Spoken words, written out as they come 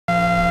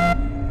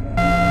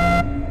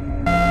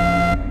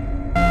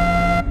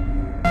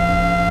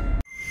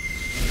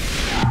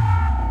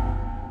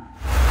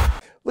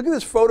at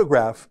this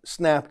photograph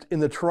snapped in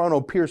the Toronto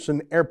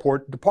Pearson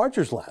Airport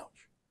Departures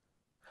Lounge.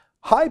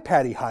 Hi,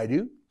 Patty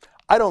Hajdu.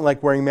 I don't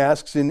like wearing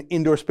masks in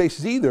indoor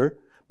spaces either,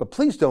 but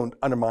please don't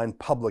undermine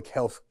Public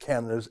Health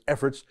Canada's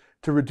efforts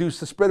to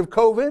reduce the spread of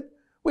COVID.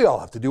 We all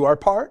have to do our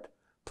part.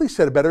 Please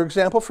set a better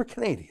example for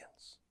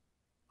Canadians.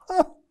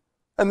 Huh.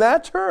 And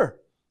that's her,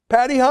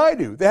 Patty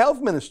Hajdu, the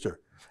health minister.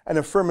 An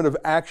affirmative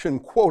action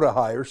quota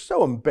hire,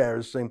 so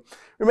embarrassing.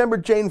 Remember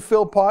Jane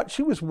Philpott?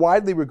 She was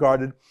widely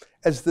regarded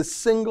as the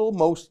single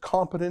most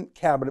competent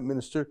cabinet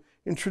minister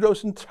in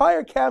Trudeau's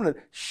entire cabinet.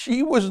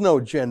 She was no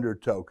gender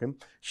token.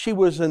 She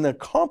was an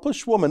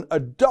accomplished woman,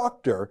 a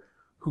doctor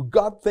who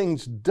got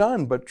things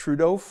done, but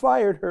Trudeau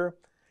fired her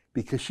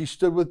because she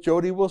stood with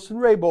Jody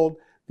Wilson-Raybould,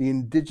 the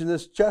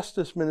Indigenous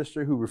Justice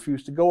Minister who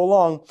refused to go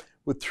along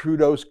with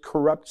Trudeau's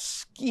corrupt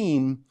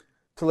scheme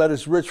to let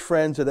his rich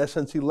friends at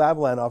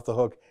SNC-Lavalin off the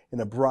hook in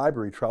a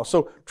bribery trial.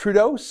 So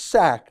Trudeau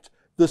sacked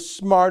the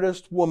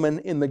smartest woman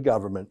in the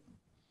government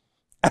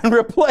and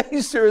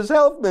replaced her as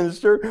health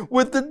minister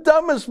with the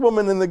dumbest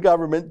woman in the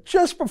government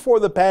just before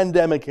the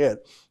pandemic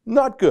hit.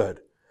 Not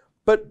good.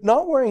 But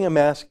not wearing a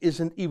mask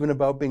isn't even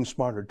about being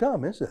smart or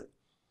dumb, is it?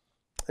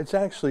 It's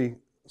actually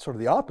sort of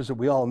the opposite.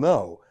 We all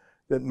know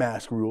that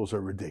mask rules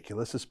are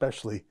ridiculous,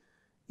 especially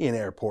in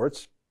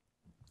airports.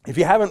 If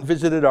you haven't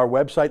visited our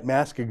website,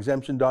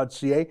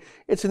 maskexemption.ca,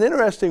 it's an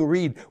interesting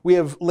read. We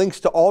have links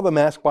to all the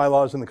mask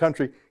bylaws in the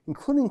country,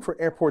 including for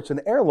airports and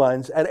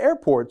airlines. At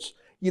airports,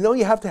 you know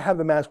you have to have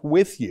the mask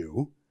with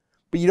you,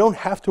 but you don't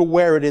have to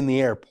wear it in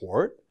the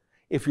airport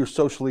if you're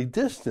socially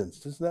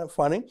distanced. Isn't that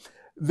funny?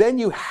 Then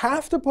you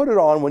have to put it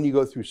on when you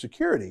go through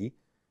security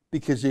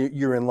because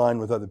you're in line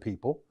with other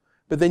people.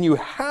 But then you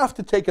have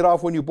to take it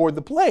off when you board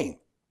the plane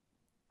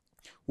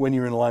when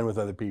you're in line with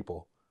other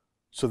people,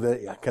 so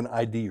that I can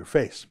ID your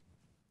face.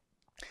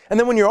 And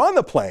then when you're on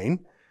the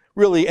plane,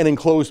 really an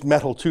enclosed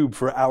metal tube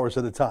for hours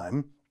at a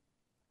time,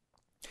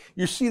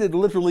 you're seated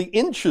literally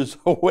inches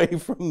away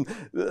from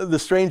the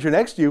stranger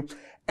next to you,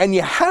 and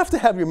you have to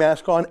have your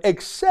mask on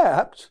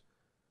except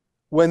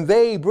when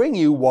they bring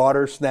you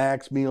water,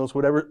 snacks, meals,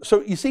 whatever.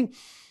 So you see,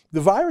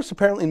 the virus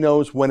apparently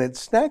knows when it's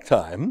snack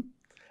time,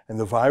 and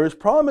the virus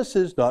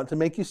promises not to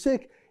make you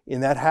sick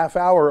in that half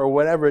hour or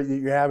whatever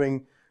you're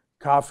having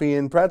coffee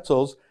and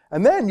pretzels.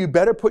 And then you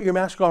better put your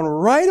mask on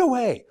right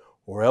away,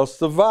 or else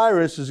the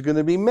virus is going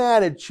to be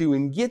mad at you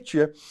and get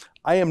you.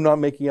 I am not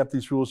making up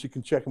these rules. You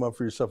can check them out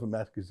for yourself at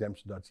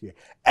maskexemption.ca.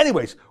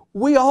 Anyways,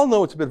 we all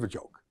know it's a bit of a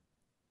joke.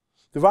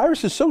 The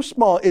virus is so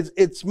small,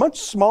 it's much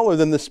smaller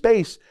than the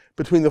space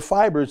between the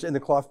fibers in the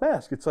cloth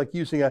mask. It's like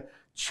using a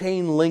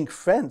chain link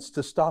fence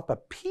to stop a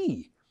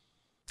pea.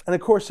 And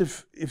of course,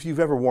 if you've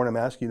ever worn a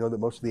mask, you know that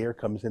most of the air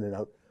comes in and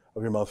out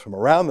of your mouth from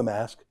around the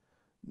mask,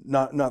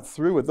 not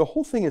through it. The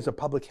whole thing is a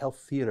public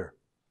health theater.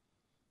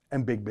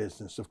 And big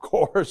business, of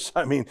course.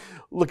 I mean,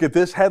 look at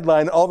this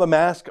headline. All the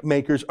mask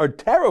makers are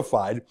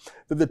terrified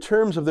that the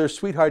terms of their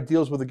sweetheart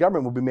deals with the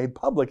government will be made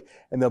public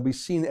and they'll be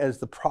seen as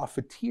the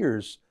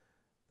profiteers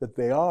that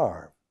they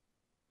are.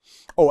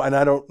 Oh, and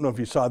I don't know if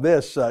you saw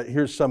this.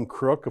 Here's some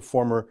crook, a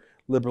former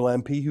Liberal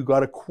MP, who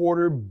got a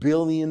 $250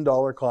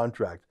 million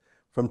contract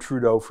from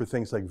Trudeau for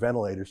things like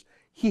ventilators.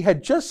 He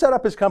had just set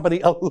up his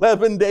company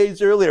 11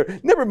 days earlier,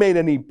 never made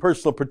any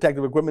personal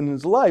protective equipment in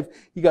his life.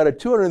 He got a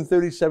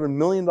 $237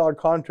 million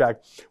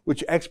contract,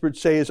 which experts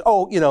say is,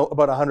 about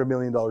 $100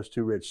 million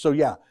too rich. So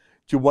yeah,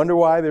 do you wonder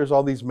why there's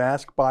all these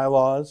mask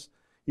bylaws?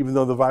 Even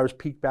though the virus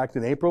peaked back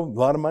in April, a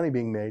lot of money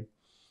being made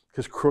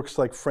because crooks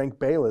like Frank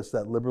Baylis,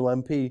 that Liberal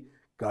MP,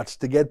 got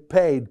to get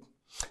paid.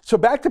 So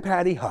back to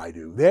Patty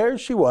Hajdu. There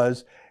she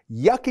was,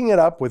 yucking it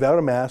up without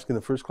a mask in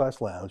the first class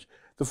lounge.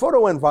 The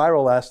photo went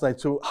viral last night,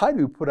 so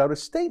Hajdu put out a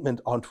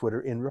statement on Twitter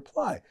in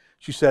reply.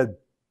 She said,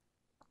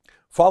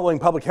 "Following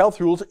public health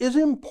rules is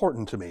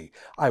important to me.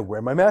 I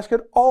wear my mask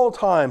at all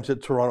times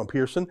at Toronto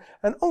Pearson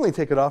and only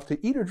take it off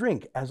to eat or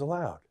drink as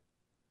allowed."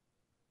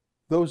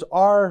 Those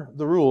are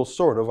the rules,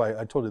 sort of.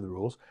 I told you the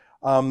rules.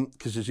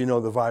 Because as you know,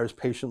 the virus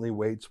patiently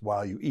waits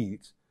while you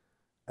eat.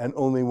 And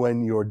only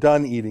when you're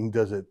done eating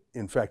does it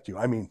infect you.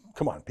 I mean,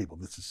 come on, people,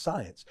 this is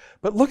science.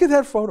 But look at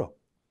that photo.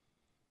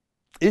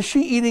 Is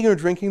she eating or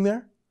drinking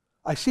there?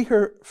 I see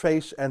her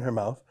face and her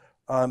mouth.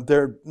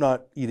 They're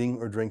not eating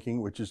or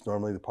drinking, which is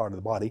normally the part of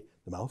the body,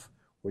 the mouth,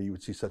 where you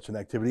would see such an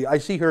activity. I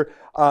see her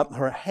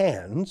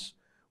hands,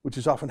 which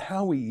is often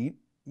how we eat.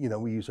 You know,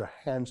 we use our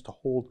hands to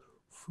hold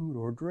food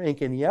or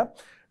drink. And yep,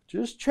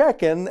 just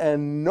checking,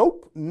 and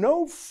nope,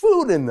 no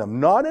food in them.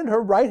 Not in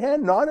her right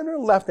hand, not in her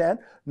left hand,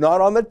 not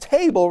on the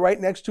table right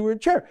next to her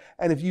chair.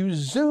 And if you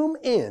zoom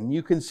in,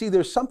 you can see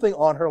there's something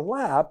on her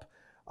lap,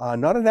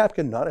 not a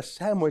napkin, not a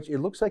sandwich. It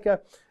looks like a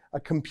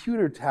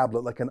computer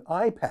tablet, like an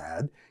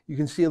iPad. You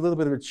can see a little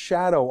bit of its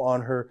shadow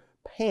on her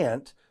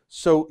pant.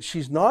 So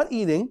she's not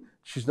eating.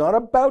 She's not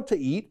about to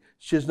eat.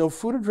 She has no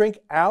food or drink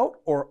out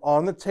or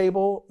on the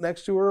table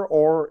next to her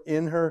or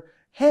in her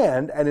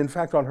hand. And in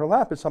fact, on her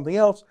lap is something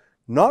else,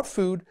 not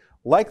food,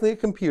 likely a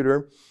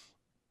computer.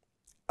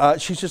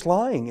 She's just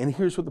lying. And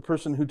here's what the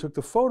person who took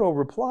the photo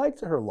replied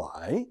to her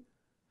lie.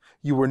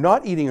 You were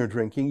not eating or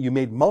drinking. You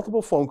made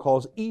multiple phone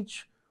calls,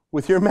 each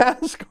with your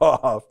mask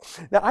off.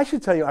 Now, I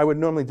should tell you, I would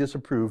normally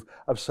disapprove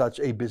of such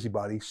a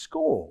busybody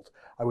scold.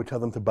 I would tell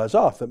them to buzz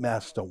off, that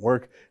masks don't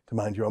work, to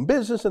mind your own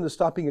business, and to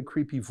stop being a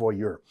creepy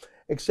voyeur.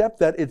 Except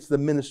that it's the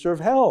Minister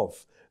of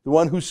Health, the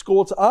one who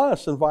scolds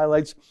us and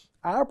violates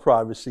our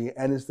privacy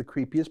and is the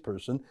creepiest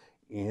person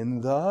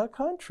in the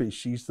country.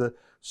 She's the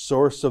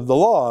source of the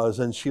laws,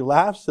 and she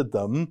laughs at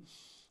them.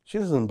 She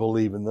doesn't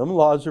believe in them.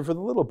 Laws are for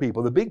the little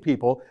people. The big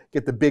people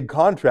get the big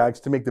contracts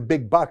to make the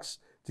big bucks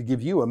to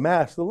give you a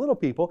mask. The little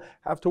people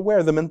have to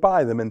wear them and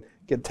buy them and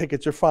get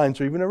tickets or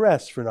fines or even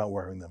arrests for not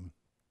wearing them.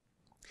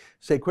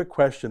 Say, quick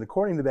question.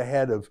 According to the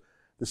head of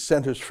the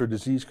Centers for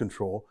Disease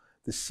Control,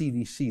 the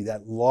CDC,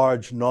 that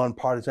large,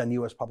 nonpartisan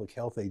U.S. public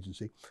health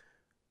agency,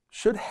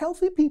 should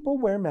healthy people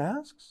wear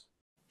masks?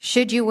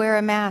 Should you wear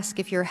a mask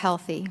if you're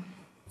healthy?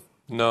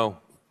 No.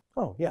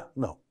 Oh, yeah,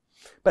 no.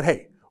 But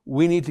hey,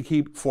 we need to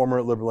keep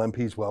former Liberal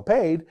MPs well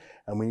paid,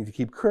 and we need to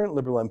keep current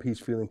Liberal MPs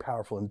feeling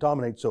powerful and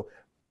dominate, so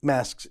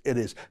masks it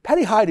is.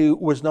 Patty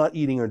Hajdu was not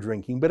eating or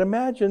drinking, but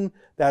imagine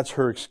that's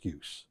her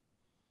excuse.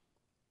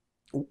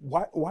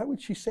 Why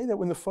would she say that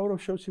when the photo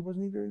shows she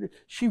wasn't eating or drinking?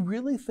 She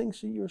really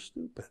thinks that you're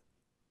stupid.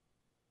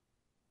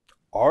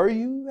 Are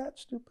you that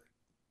stupid?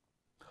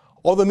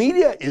 All the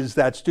media is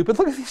that stupid.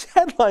 Look at these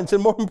headlines,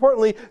 and more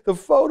importantly, the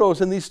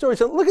photos and these stories.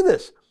 And look at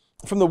this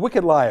from the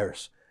wicked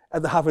liars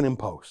at the Huffington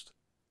Post.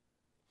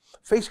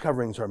 Face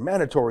coverings are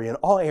mandatory in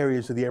all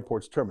areas of the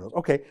airport's terminals.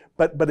 Okay,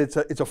 but it's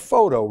a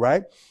photo,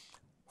 right?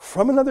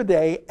 From another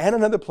day and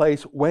another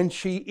place when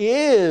she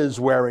is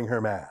wearing her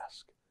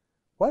mask.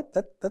 What?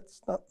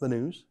 That's not the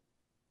news.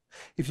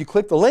 If you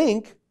click the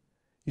link,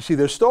 you see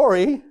their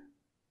story,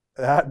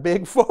 that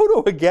big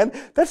photo again.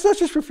 That's not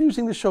just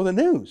refusing to show the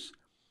news.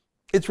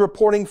 It's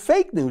reporting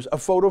fake news, a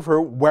photo of her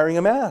wearing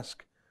a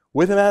mask,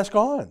 with a mask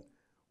on,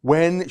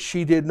 when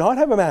she did not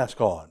have a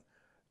mask on.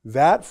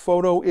 That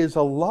photo is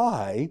a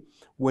lie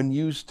when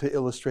used to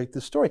illustrate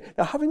the story.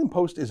 Now, Huffington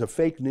Post is a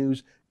fake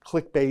news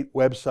clickbait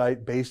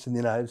website based in the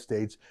United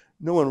States.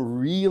 No one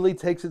really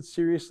takes it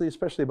seriously,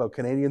 especially about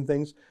Canadian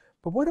things.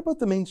 But what about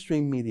the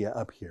mainstream media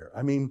up here?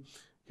 I mean,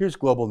 here's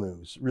Global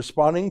News.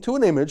 Responding to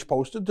an image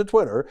posted to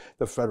Twitter,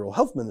 the federal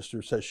health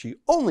minister says she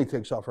only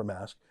takes off her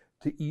mask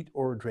to eat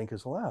or drink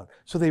is allowed.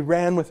 So they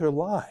ran with her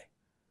lie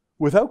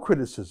without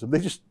criticism. They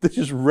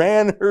just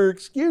ran her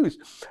excuse.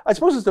 I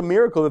suppose it's a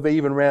miracle that they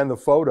even ran the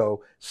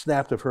photo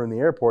snapped of her in the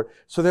airport.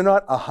 So they're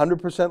not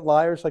 100%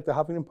 liars like the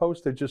Huffington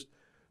Post. They're just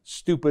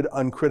stupid,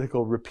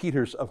 uncritical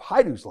repeaters of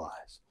Hajdu's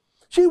lies.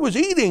 She was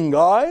eating,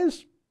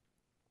 guys.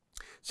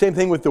 Same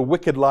thing with the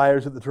wicked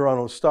liars at the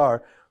Toronto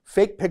Star.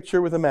 Fake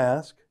picture with a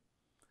mask.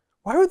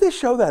 Why would they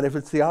show that if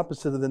it's the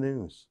opposite of the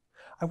news?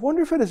 I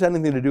wonder if it has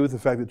anything to do with the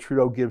fact that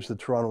Trudeau gives the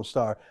Toronto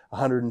Star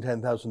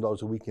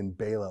 $110,000 a week in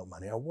bailout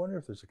money. I wonder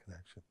if there's a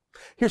connection.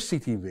 Here's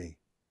CTV,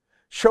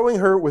 showing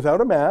her without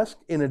a mask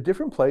in a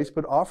different place,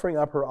 but offering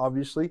up her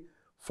obviously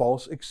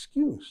false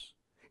excuse.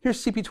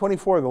 Here's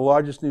CP24, the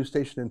largest news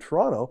station in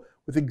Toronto,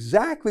 with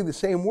exactly the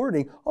same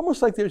wording,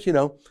 almost like there's,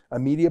 a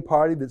media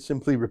party that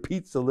simply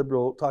repeats the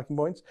Liberal talking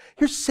points.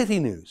 Here's City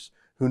News,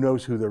 who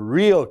knows who the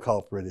real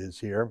culprit is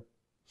here.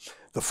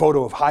 The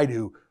photo of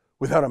Hajdu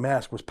without a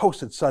mask was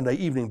posted Sunday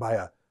evening by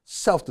a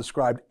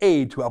self-described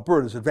aide to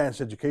Alberta's advanced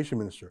education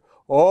minister.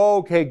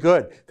 Okay,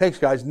 good. Thanks,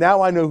 guys.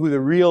 Now I know who the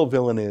real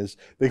villain is.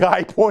 The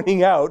guy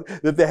pointing out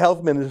that the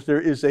health minister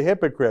is a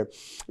hypocrite.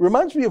 It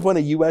reminds me of when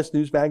a U.S.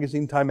 news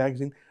magazine, Time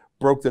magazine,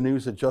 broke the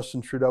news that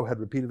Justin Trudeau had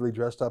repeatedly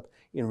dressed up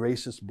in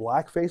racist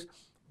blackface.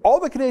 All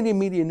the Canadian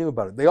media knew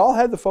about it. They all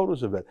had the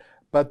photos of it,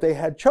 but they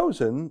had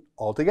chosen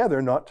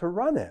altogether not to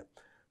run it.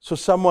 So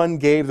someone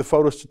gave the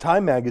photos to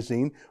Time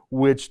magazine,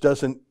 which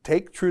doesn't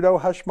take Trudeau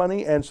hush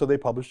money, and so they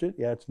published it.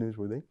 Yeah, it's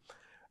newsworthy.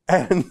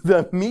 And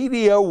the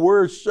media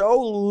were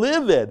so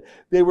livid.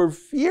 They were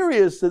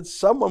furious that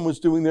someone was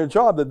doing their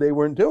job that they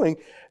weren't doing.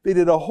 They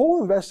did a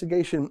whole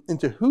investigation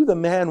into who the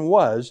man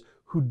was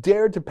who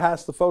dared to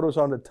pass the photos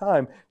on to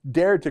Time,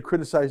 dared to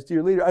criticize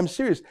Dear Leader. I'm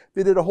serious.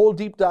 They did a whole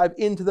deep dive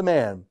into the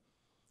man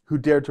who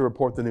dared to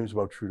report the news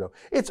about Trudeau.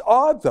 It's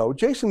odd, though.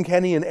 Jason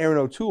Kenney and Erin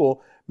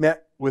O'Toole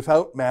met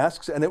without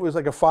masks, and it was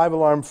like a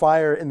 5-alarm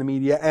fire in the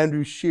media.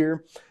 Andrew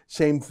Scheer,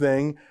 same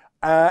thing.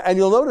 And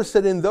you'll notice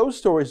that in those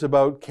stories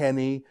about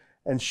Kenney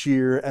and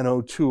Scheer and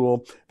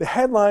O'Toole, the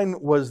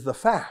headline was the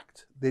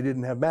fact they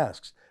didn't have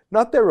masks,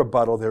 not their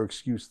rebuttal, their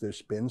excuse, their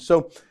spin.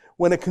 So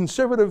when a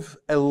conservative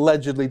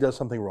allegedly does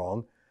something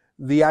wrong,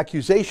 the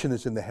accusation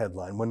is in the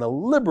headline. When a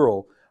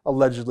liberal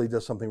allegedly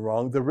does something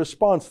wrong, the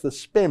response, the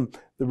spin,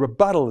 the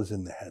rebuttal is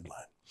in the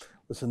headline.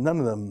 Listen, none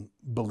of them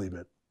believe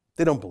it.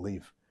 They don't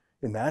believe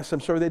in masks. I'm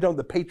sorry, they don't.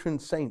 The patron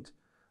saint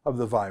of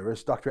the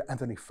virus, Dr.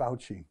 Anthony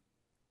Fauci,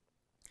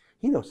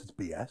 he knows it's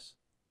BS.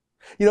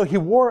 He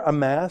wore a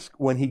mask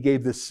when he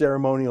gave this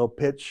ceremonial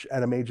pitch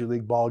at a Major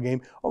League ball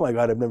game. Oh my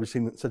God, I've never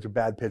seen such a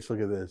bad pitch.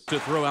 Look at this. To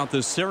throw out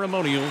the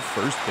ceremonial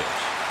first pitch.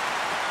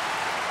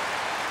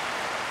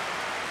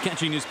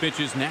 Catching his pitch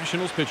is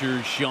Nationals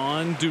pitcher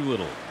Sean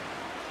Doolittle.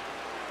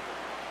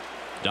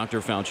 Dr.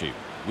 Fauci,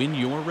 when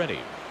you're ready.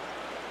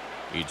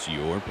 it's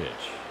your pitch.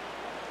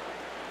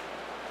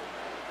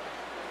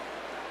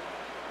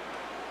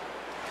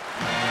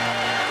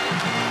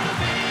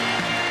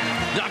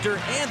 Dr.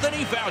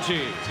 Anthony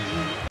Fauci.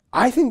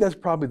 I think that's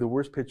probably the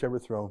worst pitch ever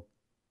thrown.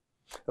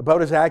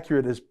 About as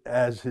accurate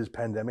as his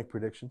pandemic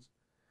predictions.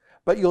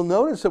 But you'll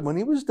notice that when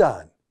he was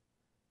done,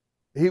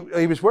 he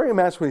was wearing a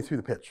mask when he threw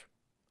the pitch,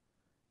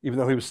 even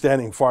though he was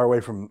standing far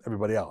away from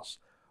everybody else.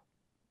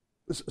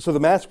 So the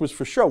mask was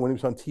for show when he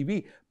was on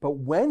TV. But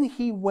when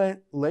he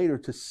went later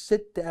to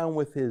sit down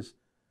with his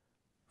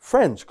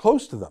friends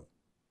close to them,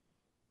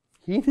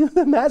 he knew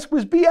the mask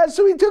was BS,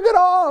 so he took it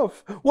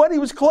off when he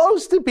was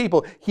close to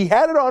people. He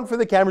had it on for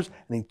the cameras,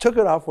 and he took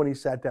it off when he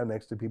sat down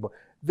next to people.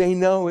 They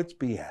know it's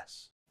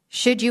BS.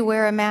 Should you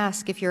wear a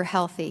mask if you're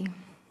healthy?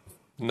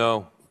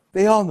 No.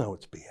 They all know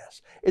it's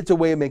BS. It's a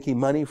way of making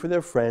money for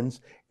their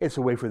friends. It's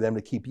a way for them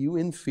to keep you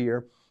in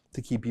fear,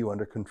 to keep you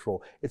under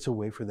control. It's a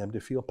way for them to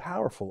feel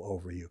powerful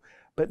over you.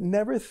 But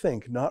never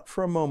think, not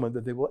for a moment,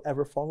 that they will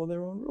ever follow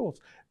their own rules.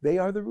 They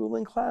are the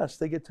ruling class.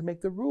 They get to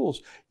make the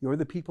rules. You're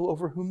the people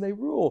over whom they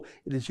rule.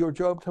 It is your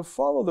job to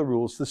follow the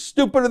rules. The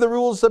stupider the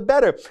rules, the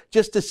better,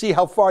 just to see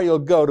how far you'll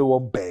go to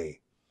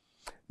obey.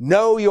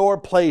 Know your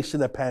place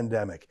in a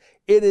pandemic.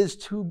 It is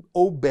to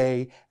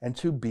obey and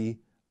to be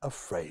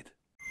afraid.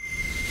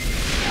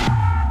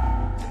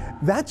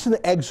 That's an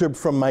excerpt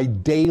from my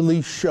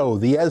daily show,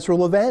 The Ezra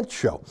Levant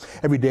Show.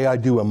 Every day I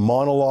do a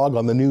monologue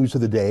on the news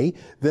of the day,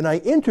 then I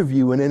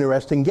interview an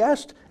interesting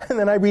guest, and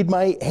then I read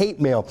my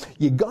hate mail.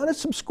 You gotta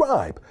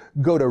subscribe.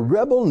 Go to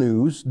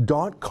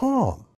rebelnews.com.